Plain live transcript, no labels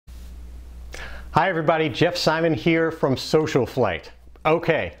Hi everybody, Jeff Simon here from SocialFlight.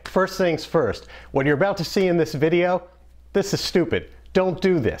 Okay, first things first, what you're about to see in this video, this is stupid. Don't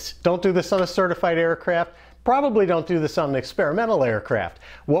do this. Don't do this on a certified aircraft. Probably don't do this on an experimental aircraft.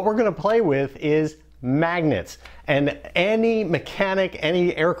 What we're going to play with is magnets. And any mechanic,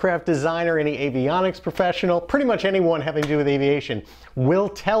 any aircraft designer, any avionics professional, pretty much anyone having to do with aviation will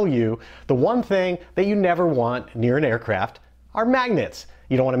tell you the one thing that you never want near an aircraft are magnets.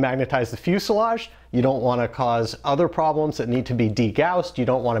 You don't want to magnetize the fuselage. You don't want to cause other problems that need to be degaussed. You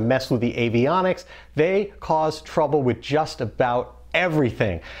don't want to mess with the avionics. They cause trouble with just about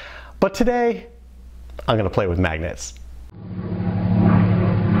everything. But today, I'm going to play with magnets.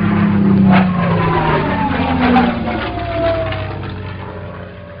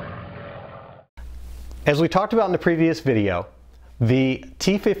 As we talked about in the previous video, the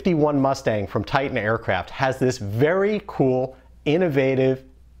T-51 Mustang from Titan Aircraft has this very cool, innovative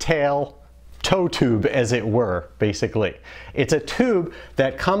toe tube, as it were, basically. It's a tube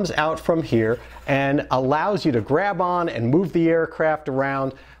that comes out from here and allows you to grab on and move the aircraft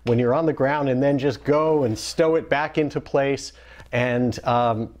around when you're on the ground and then just go and stow it back into place. And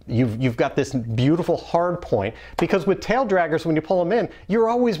you've got this beautiful hard point, because with tail draggers, when you pull them in, you're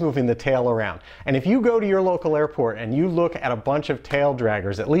always moving the tail around. And if you go to your local airport and you look at a bunch of tail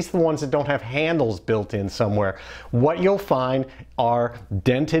draggers, at least the ones that don't have handles built in somewhere, what you'll find are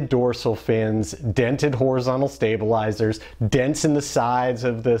dented dorsal fins, dented horizontal stabilizers, dents in the sides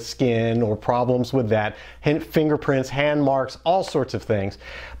of the skin or problems with that, fingerprints, hand marks, all sorts of things,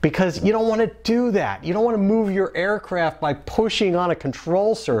 because you don't want to do that. You don't want to move your aircraft by pushing on a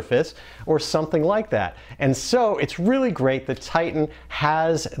control surface or something like that. And so it's really great that Titan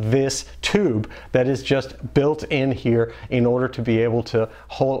has this tube that is just built in here in order to be able to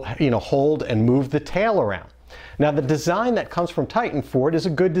hold and move the tail around. Now, the design that comes from Titan for it is a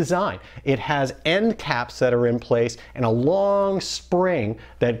good design. It has end caps that are in place and a long spring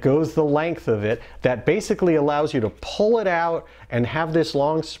that goes the length of it that basically allows you to pull it out and have this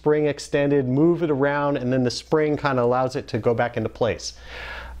long spring extended, move it around, and then the spring kind of allows it to go back into place.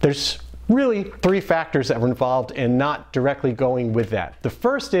 There's really three factors that were involved in not directly going with that. The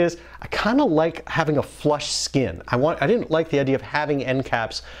first is I kind of like having a flush skin. I didn't like the idea of having end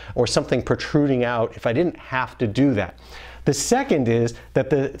caps or something protruding out if I didn't have to do that. The second is that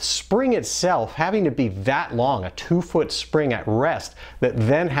the spring itself, having to be that long, a 2-foot spring at rest that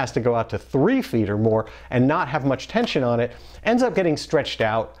then has to go out to 3 feet or more and not have much tension on it, ends up getting stretched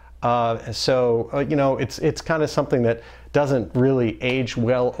out. It's kind of something that doesn't really age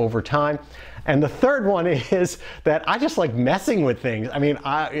well over time. And the third one is that I just like messing with things. I mean,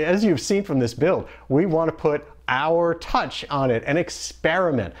 as you've seen from this build, we want to put our touch on it and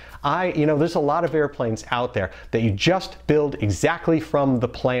experiment. There's a lot of airplanes out there that you just build exactly from the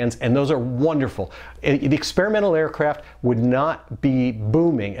plans, and those are wonderful. The experimental aircraft would not be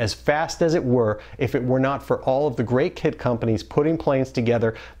booming as fast as it were if it were not for all of the great kit companies putting planes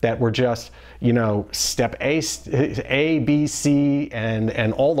together that were just, step A, B, C,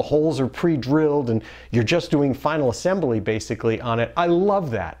 and all the holes are pre-drilled and you're just doing final assembly basically on it. I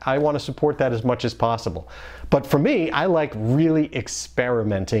love that. I want to support that as much as possible. But for me, I like really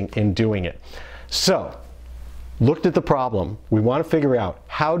experimenting in doing it. So, looked at the problem. We want to figure out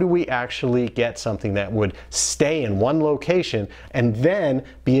how do we actually get something that would stay in one location and then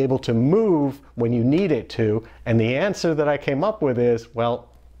be able to move when you need it to. And the answer that I came up with is, well,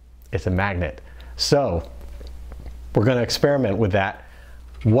 it's a magnet. So, we're going to experiment with that.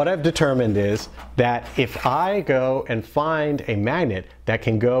 What I've determined is that if I go and find a magnet that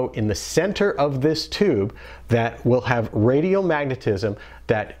can go in the center of this tube that will have radial magnetism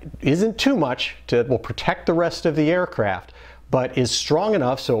that isn't too much, will protect the rest of the aircraft, but is strong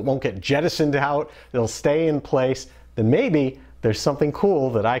enough so it won't get jettisoned out, it'll stay in place, then maybe there's something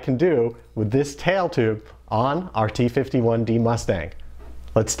cool that I can do with this tail tube on our T-51D Mustang.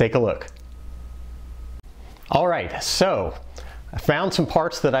 Let's take a look. All right, so I found some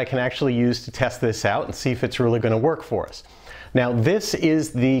parts that I can actually use to test this out and see if it's really going to work for us. Now, this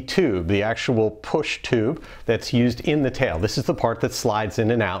is the tube, the actual push tube that's used in the tail. This is the part that slides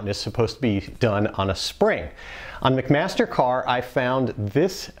in and out and is supposed to be done on a spring. On McMaster Carr, I found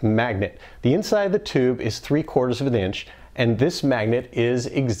this magnet. The inside of the tube is 3/4 of an inch, and this magnet is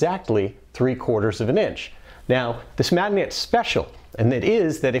exactly 3/4 of an inch. Now, this magnet's special, and it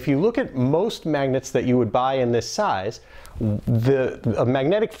is that if you look at most magnets that you would buy in this size, a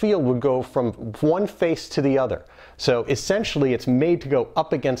magnetic field would go from one face to the other. So essentially it's made to go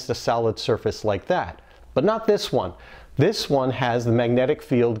up against a solid surface like that. But not this one. This one has the magnetic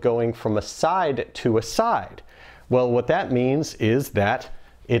field going from a side to a side. Well, what that means is that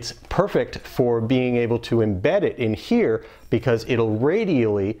it's perfect for being able to embed it in here because it'll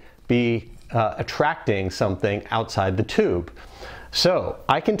radially be attracting something outside the tube. So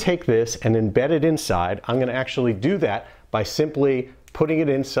I can take this and embed it inside. I'm going to actually do that by simply putting it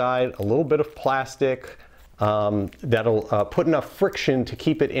inside a little bit of plastic that'll put enough friction to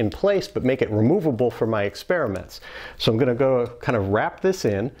keep it in place but make it removable for my experiments. So I'm going to go kind of wrap this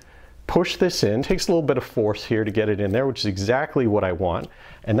in, push this in. Takes a little bit of force here to get it in there, which is exactly what I want.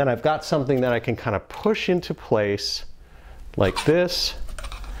 And then I've got something that I can kind of push into place like this.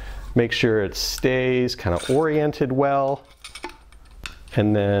 Make sure it stays kind of oriented well,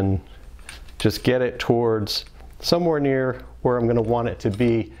 and then just get it towards somewhere near where I'm going to want it to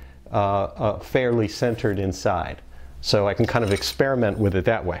be fairly centered inside. So I can kind of experiment with it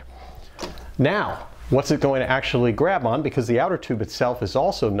that way. Now, what's it going to actually grab on? Because the outer tube itself is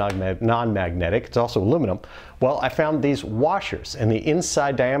also non-magnetic, it's also aluminum. Well, I found these washers, and the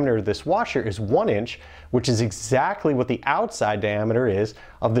inside diameter of this washer is 1 inch, which is exactly what the outside diameter is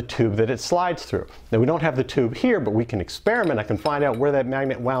of the tube that it slides through. Now, we don't have the tube here, but we can experiment. I can find out where that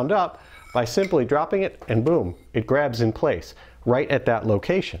magnet wound up by simply dropping it, and boom, it grabs in place right at that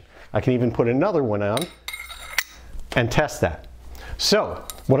location. I can even put another one on and test that. So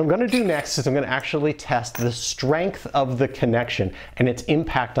what I'm going to do next is I'm going to actually test the strength of the connection and its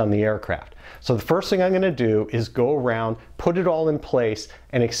impact on the aircraft. So the first thing I'm going to do is go around, put it all in place,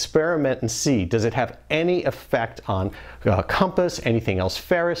 and experiment and see, does it have any effect on compass, anything else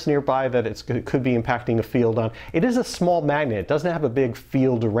ferrous nearby that it could be impacting a field on. It is a small magnet. It doesn't have a big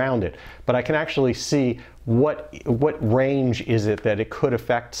field around it, but I can actually see what range is it that it could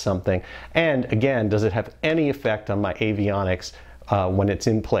affect something. And again, does it have any effect on my avionics when it's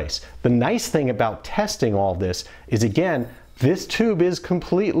in place? The nice thing about testing all this is, again, this tube is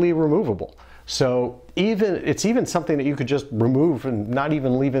completely removable. So it's even something that you could just remove and not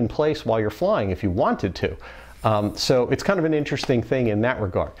even leave in place while you're flying if you wanted to. So it's kind of an interesting thing in that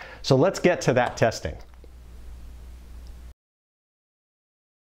regard. So let's get to that testing.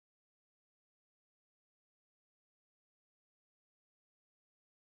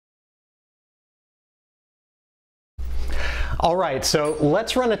 All right, so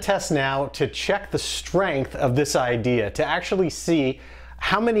let's run a test now to check the strength of this idea, to actually see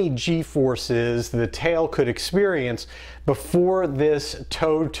how many G-forces the tail could experience before this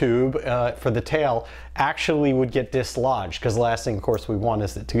tow tube for the tail actually would get dislodged, because the last thing, of course, we want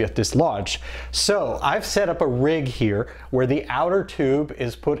is it to get dislodged. So I've set up a rig here where the outer tube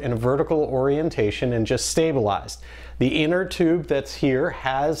is put in a vertical orientation and just stabilized. The inner tube that's here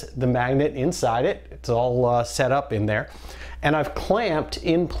has the magnet inside it. It's all set up in there. And I've clamped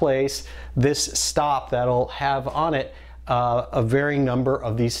in place this stop that'll have on it a varying number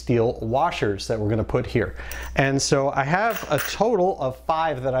of these steel washers that we're going to put here. And so I have a total of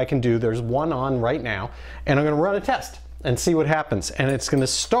 5 that I can do. There's one on right now, and I'm going to run a test and see what happens. And it's going to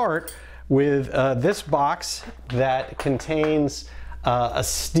start with this box that contains a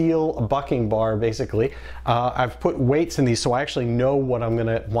steel bucking bar, basically. I've put weights in these so I actually know what I'm going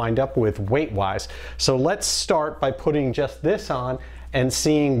to wind up with weight-wise. So let's start by putting just this on and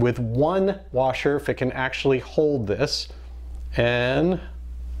seeing with one washer if it can actually hold this. And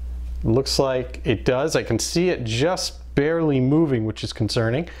looks like it does. I can see it just barely moving, which is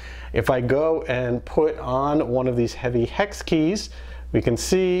concerning. If I go and put on one of these heavy hex keys, we can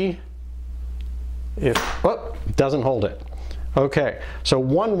see if, oh, it doesn't hold it. Okay, so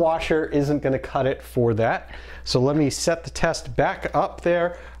one washer isn't going to cut it for that. So let me set the test back up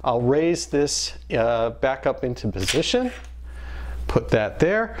there. I'll raise this back up into position. Put that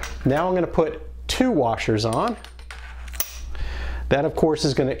there. Now I'm going to put 2 washers on. That, of course,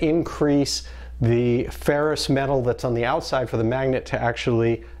 is going to increase the ferrous metal that's on the outside for the magnet to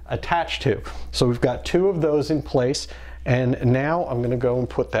actually attach to. So we've got 2 of those in place, and now I'm going to go and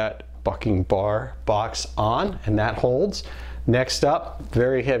put that bucking bar box on, and that holds. Next up,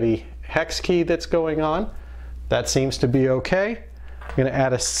 very heavy hex key that's going on. That seems to be okay. I'm going to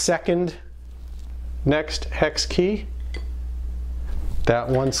add a second next hex key. That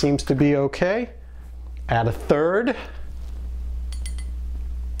one seems to be okay. Add a third.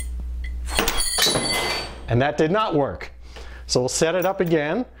 And that did not work. So we'll set it up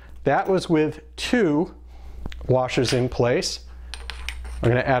again. That was with 2 washers in place. I'm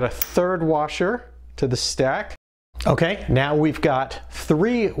going to add a third washer to the stack. Okay, now we've got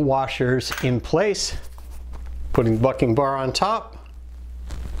 3 washers in place. Putting bucking bar on top.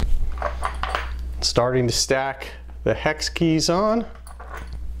 Starting to stack the hex keys on.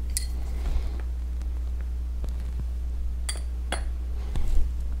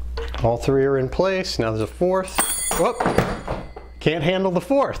 All 3 are in place. Now there's a 4th. Whoop! can't handle the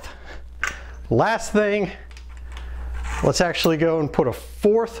fourth. Last thing, let's actually go and put a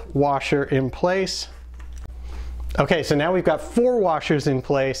fourth washer in place. Okay, so now we've got 4 washers in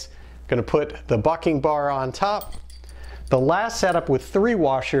place. Going to put the bucking bar on top. The last setup with 3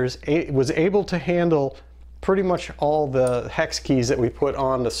 washers was able to handle pretty much all the hex keys that we put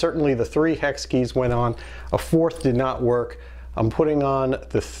on. Certainly the 3 hex keys went on. A 4th did not work. I'm putting on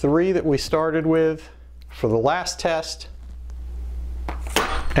the 3 that we started with for the last test,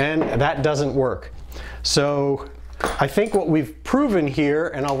 and that doesn't work. So I think what we've proven here,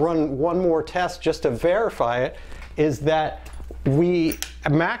 and I'll run one more test just to verify it, is that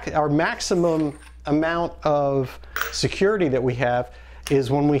our maximum amount of security that we have is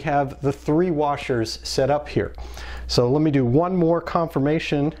when we have the 3 washers set up here. So let me do one more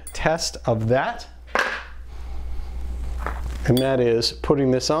confirmation test of that. And that is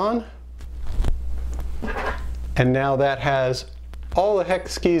putting this on. And now that has all the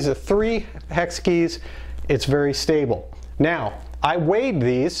hex keys, the 3 hex keys. It's very stable. Now, I weighed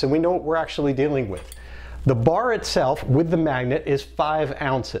these, so we know what we're actually dealing with. The bar itself with the magnet is 5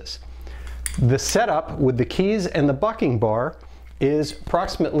 ounces. The setup with the keys and the bucking bar is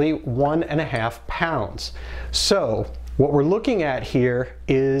approximately 1.5 pounds. So what we're looking at here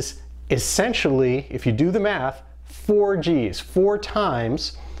is essentially, if you do the math, 4 Gs, 4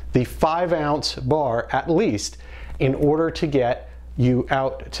 times the 5-ounce bar at least, in order to get you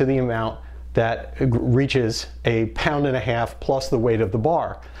out to the amount that reaches 1.5 pounds plus the weight of the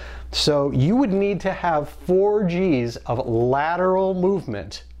bar. So you would need to have 4 Gs of lateral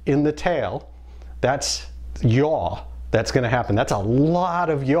movement in the tail. That's yaw. That's going to happen. That's a lot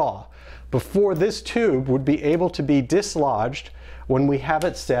of yaw before this tube would be able to be dislodged when we have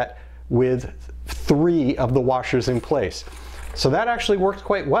it set with 3 of the washers in place. So that actually worked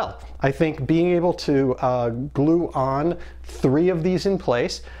quite well. I think being able to glue on 3 of these in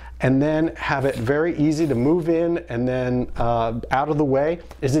place and then have it very easy to move in and then out of the way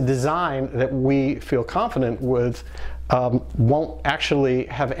is a design that we feel confident with, won't actually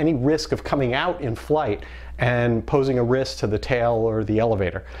have any risk of coming out in flight and posing a risk to the tail or the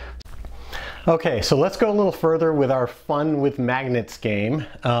elevator. Okay, so let's go a little further with our fun with magnets game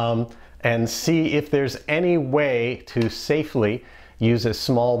and see if there's any way to safely use a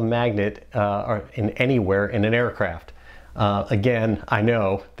small magnet anywhere in an aircraft. Again, I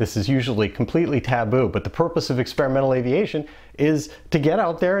know this is usually completely taboo, but the purpose of experimental aviation is to get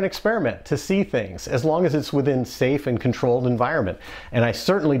out there and experiment, to see things, as long as it's within safe and controlled environment. And I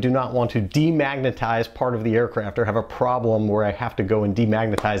certainly do not want to demagnetize part of the aircraft or have a problem where I have to go and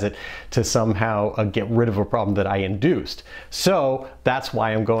demagnetize it to somehow get rid of a problem that I induced. So that's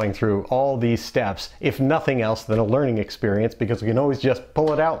why I'm going through all these steps, if nothing else than a learning experience, because we can always just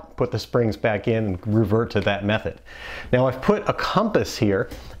pull it out, put the springs back in, and revert to that method. Now I've put a compass here,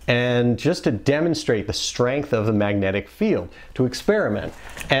 and just to demonstrate the strength of the magnetic field, to experiment,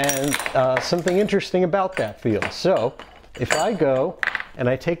 and something interesting about that field. So if I go and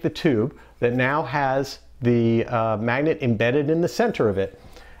I take the tube that now has the magnet embedded in the center of it,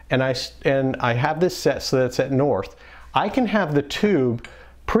 and I have this set so that it's at north, I can have the tube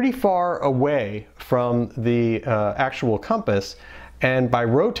pretty far away from the actual compass, and by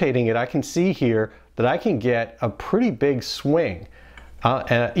rotating it I can see here that I can get a pretty big swing.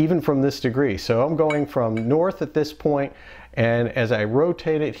 Even from this degree. So I'm going from north at this point, and as I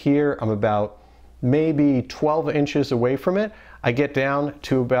rotate it here, I'm about maybe 12 inches away from it. I get down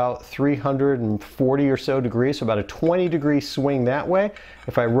to about 340 or so degrees, so about a 20-degree swing that way.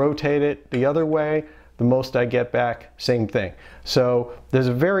 If I rotate it the other way, the most I get back, same thing. So there's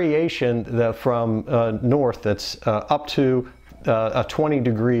a variation from north that's up to a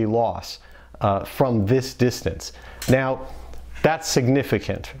 20-degree loss from this distance. Now, that's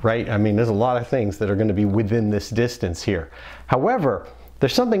significant, right? I mean, there's a lot of things that are going to be within this distance here. However,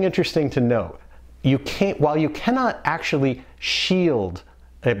 there's something interesting to note. While you cannot actually shield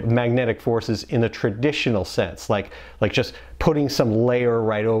magnetic forces in a traditional sense, like just putting some layer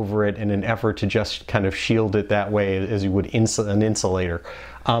right over it in an effort to just kind of shield it that way as you would an insulator,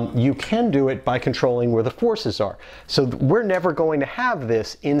 you can do it by controlling where the forces are. So we're never going to have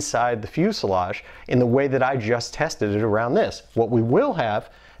this inside the fuselage in the way that I just tested it around this. What we will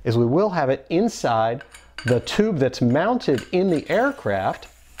have is we will have it inside the tube that's mounted in the aircraft,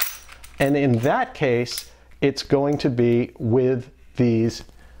 and in that case it's going to be with these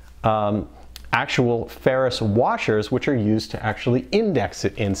actual ferrous washers, which are used to actually index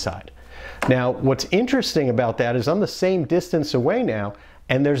it inside. Now what's interesting about that is I'm the same distance away now,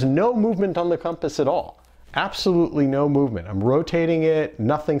 and there's no movement on the compass at all. absolutely no movement. I'm rotating it,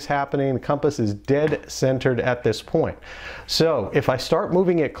 nothing's happening. The compass is dead centered at this point. So if I start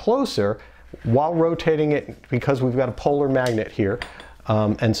moving it closer while rotating it, because we've got a polar magnet here,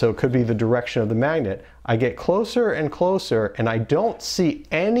 and so it could be the direction of the magnet, I get closer and closer and I don't see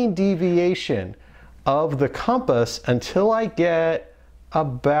any deviation of the compass until I get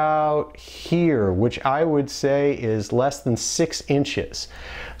about here, which I would say is less than 6 inches.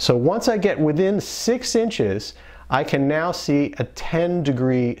 So once I get within 6 inches, I can now see a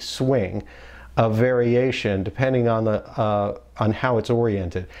 10-degree swing of variation depending on how it's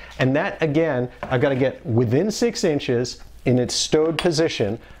oriented. And that, again, I've got to get within 6 inches in its stowed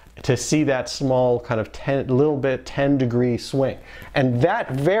position to see that small kind of 10-degree swing. And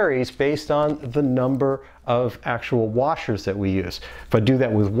that varies based on the number of actual washers that we use. If I do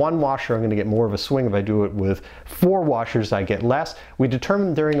that with 1 washer, I'm going to get more of a swing. If I do it with 4 washers, I get less. We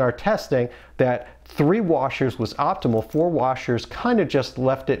determined during our testing that 3 washers was optimal. 4 washers kind of just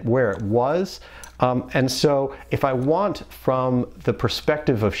left it where it was. And so if I want, from the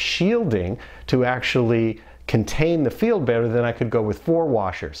perspective of shielding, to actually contain the field better, then I could go with 4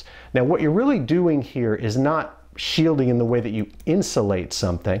 washers. Now what you're really doing here is not shielding in the way that you insulate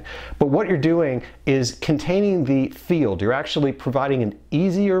something, but what you're doing is containing the field. You're actually providing an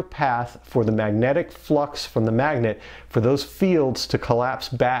easier path for the magnetic flux from the magnet for those fields to collapse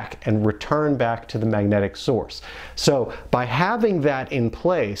back and return back to the magnetic source. So by having that in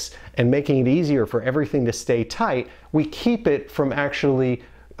place and making it easier for everything to stay tight, we keep it from actually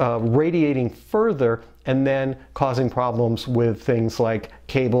radiating further and then causing problems with things like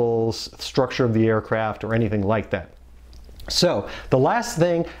cables, structure of the aircraft, or anything like that. So the last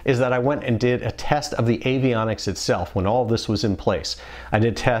thing is that I went and did a test of the avionics itself when all this was in place. I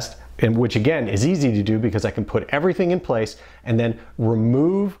did a test, which again is easy to do because I can put everything in place and then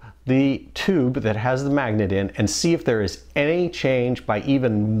remove the tube that has the magnet in and see if there is any change by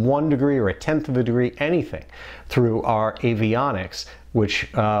even 1 degree or 1/10 of a degree, anything, through our avionics,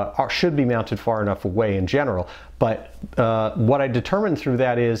 which should be mounted far enough away in general. But what I determined through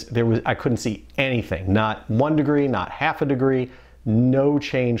that is I couldn't see anything, not 1 degree, not 1/2 a degree, no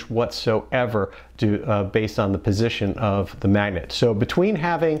change whatsoever based on the position of the magnet. So between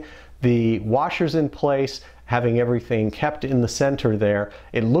having the washers in place, having everything kept in the center there,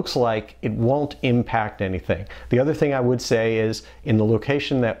 it looks like it won't impact anything. The other thing I would say is, in the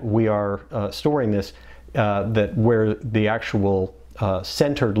location that we are storing this, where the actual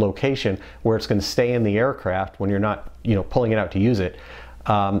centered location where it's going to stay in the aircraft when you're not, pulling it out to use it,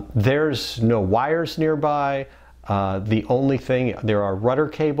 there's no wires nearby. The only thing, there are rudder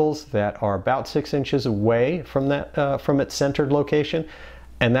cables that are about 6 inches away from that from its centered location,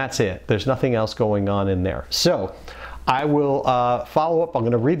 and that's it. There's nothing else going on in there. So I will follow up. I'm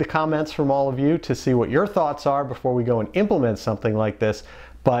going to read the comments from all of you to see what your thoughts are before we go and implement something like this.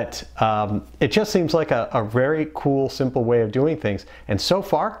 But it just seems like a very cool, simple way of doing things. And so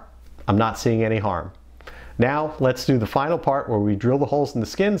far, I'm not seeing any harm. Now let's do the final part where we drill the holes in the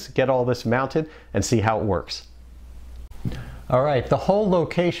skins, get all this mounted, and see how it works. All right, the hole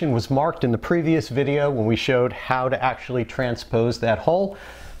location was marked in the previous video when we showed how to actually transpose that hole.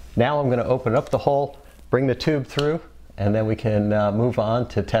 Now I'm going to open up the hole, bring the tube through, and then we can move on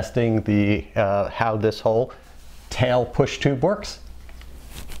to testing how this whole tail push tube works.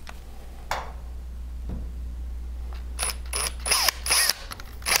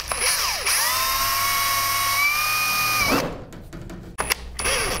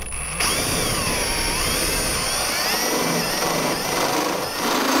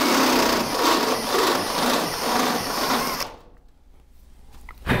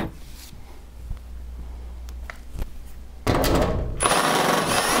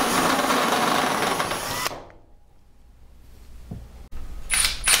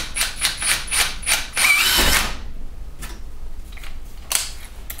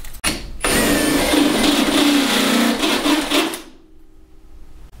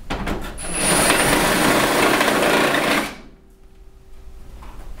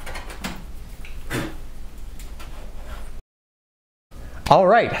 All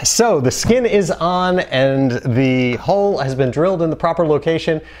right, so the skin is on and the hole has been drilled in the proper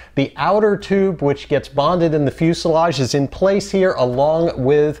location. The outer tube, which gets bonded in the fuselage, is in place here along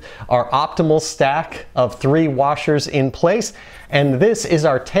with our optimal stack of 3 washers in place. And this is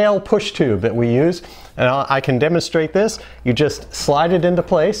our tail push tube that we use. And I can demonstrate this. You just slide it into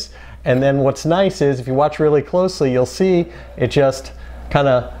place. And then what's nice is, if you watch really closely, you'll see it just kind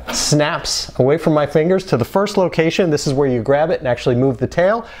of snaps away from my fingers to the first location. This is where you grab it and actually move the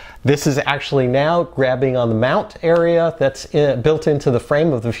tail. This is actually now grabbing on the mount area that's built into the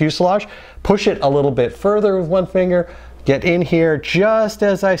frame of the fuselage. Push it a little bit further with one finger. Get in here. Just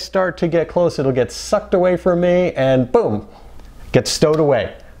as I start to get close, it'll get sucked away from me and boom, get stowed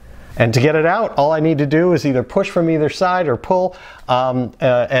away. And to get it out, all I need to do is either push from either side or pull, then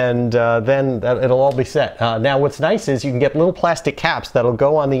it'll all be set. Now what's nice is you can get little plastic caps that'll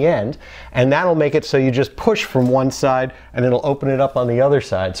go on the end, and that'll make it so you just push from one side and it'll open it up on the other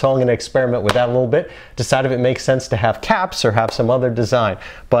side. So I'm going to experiment with that a little bit, decide if it makes sense to have caps or have some other design.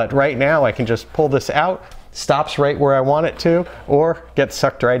 But right now I can just pull this out, stops right where I want it to, or get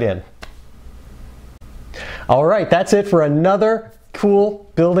sucked right in. All right, that's it for another cool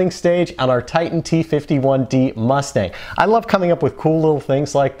building stage on our Titan T-51D Mustang. I love coming up with cool little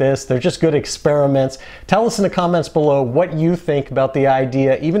things like this. They're just good experiments. Tell us in the comments below what you think about the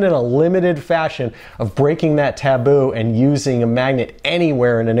idea, even in a limited fashion, of breaking that taboo and using a magnet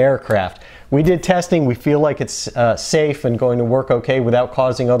anywhere in an aircraft. We did testing. We feel like it's safe and going to work okay without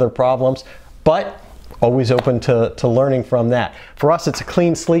causing other problems, but always open to learning from that. For us, it's a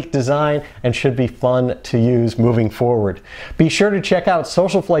clean, sleek design and should be fun to use moving forward. Be sure to check out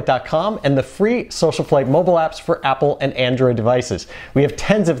SocialFlight.com and the free SocialFlight mobile apps for Apple and Android devices. We have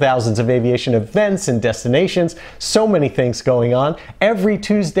tens of thousands of aviation events and destinations, so many things going on. Every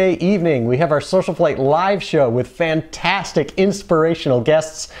Tuesday evening, we have our SocialFlight live show with fantastic, inspirational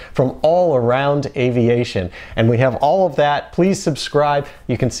guests from all around aviation. And we have all of that. Please subscribe.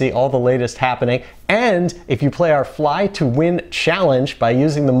 You can see all the latest happening. And if you play our Fly to Win challenge by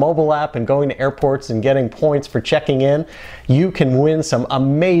using the mobile app and going to airports and getting points for checking in, you can win some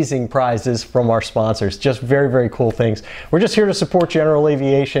amazing prizes from our sponsors. Just very, very cool things. We're just here to support general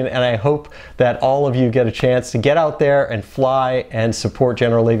aviation, and I hope that all of you get a chance to get out there and fly and support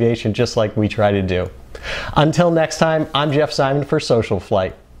general aviation just like we try to do. Until next time, I'm Jeff Simon for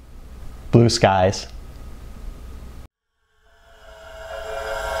SocialFlight. Blue skies.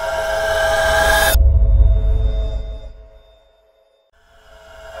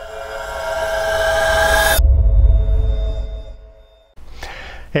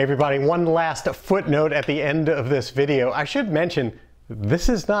 Hey everybody, one last footnote at the end of this video. I should mention, this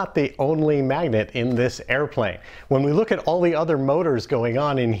is not the only magnet in this airplane. When we look at all the other motors going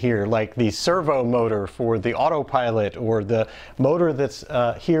on in here, like the servo motor for the autopilot or the motor that's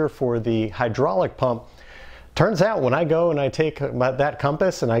here for the hydraulic pump, turns out when I go and I take that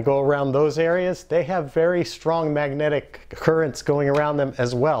compass and I go around those areas, they have very strong magnetic currents going around them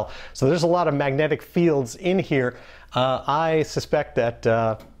as well. So there's a lot of magnetic fields in here. I suspect that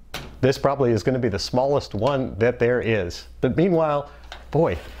this probably is going to be the smallest one that there is. But meanwhile,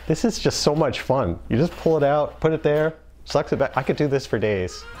 boy, this is just so much fun. You just pull it out, put it there, sucks it back. I could do this for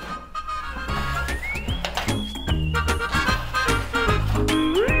days.